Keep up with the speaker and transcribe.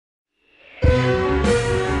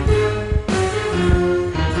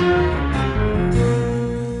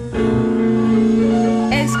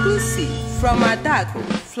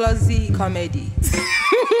Adakufloxy comedy.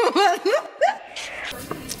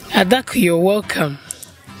 Adaku, you're welcome.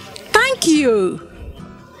 Thank you.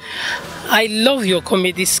 I love your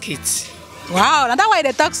comedy skits. Wow, now that's why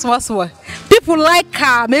they talk small. People like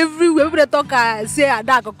everywhere. People they talk say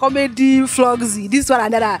Adaku comedy, Floxy, this one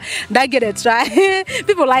and that get a try.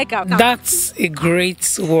 People like her. That's a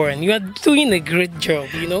great one. You are doing a great job,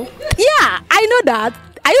 you know? Yeah, I know that.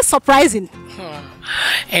 Are you surprising?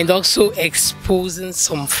 And also exposing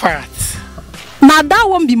some facts. Now that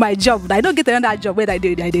won't be my job. I don't get another job where I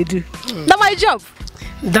do. That's my job.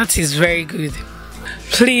 That is very good.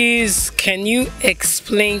 Please, can you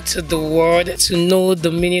explain to the world to know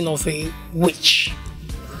the meaning of a witch?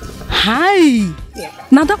 Hi. Yeah.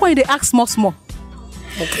 Now that's why they ask small.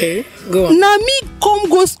 Okay, go on. Now me come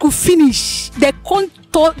go school finish. They can't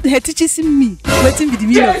taught her teaches me waiting with the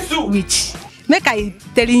meaning of witch. Make I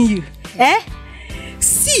telling you.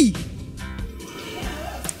 See.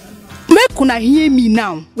 Make una hear me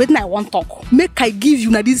now. When I want talk. Make I give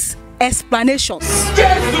you now these explanations.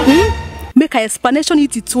 Make I explanation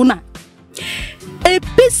it to una. A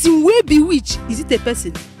person will be witch. Is it a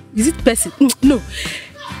person? Is it person? No.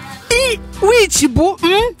 Witch,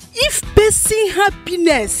 if person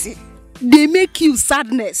happiness, they make you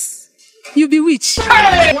sadness. You be witch.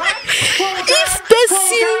 If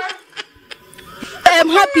person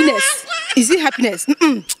happiness, is it happiness?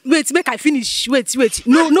 Wait, make I finish. Wait.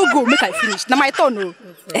 No, go, make I finish. Now my turn, no.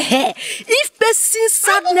 If person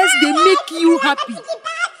sadness, they make you happy.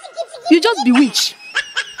 You just be witch.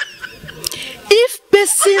 If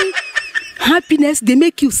person happiness, they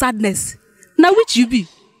make you sadness. Now which you be?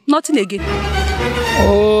 Nothing again.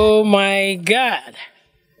 Oh my God.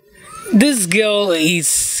 This girl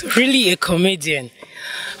is really a comedian.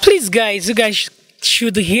 Please guys, you guys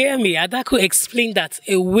should hear me. Adaku explained that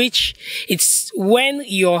a witch, it's when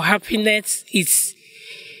your happiness is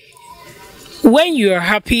when you are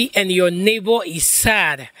happy and your neighbor is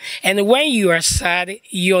sad, and when you are sad,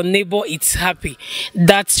 your neighbor is happy.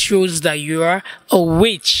 That shows that you are a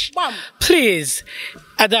witch. Bam. Please,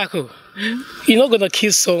 Adaku, you're not gonna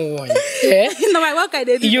kill someone. Yeah? No, my work I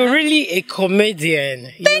did. You're really a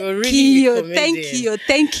comedian.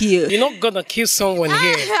 Thank you. You're not gonna kill someone here.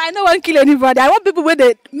 I don't want to kill anybody. I want people when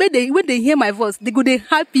they hear my voice, they go, they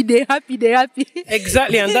happy.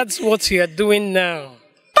 Exactly, and that's what you are doing now.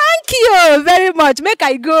 Thank you very much. Make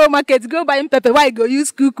I go market, go buy pepper. Why go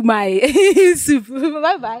use cook my soup?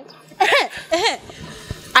 Bye.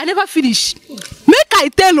 I never finish. Make I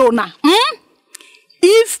tell Ona.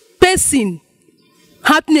 If person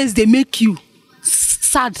happiness they make you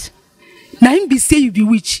sad, now him be say you be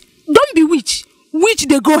witch. Don't be witch. Witch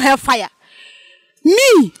they go hellfire.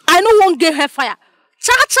 Me, I no won't get hellfire.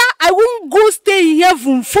 Cha, I won't go stay in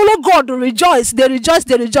heaven. Follow God, rejoice. They rejoice.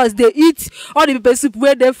 They eat all the people soup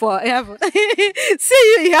wait there for heaven.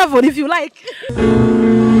 See you in heaven if you like.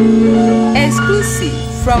 Exclusive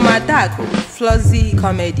from Adakufloxy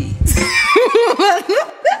comedy.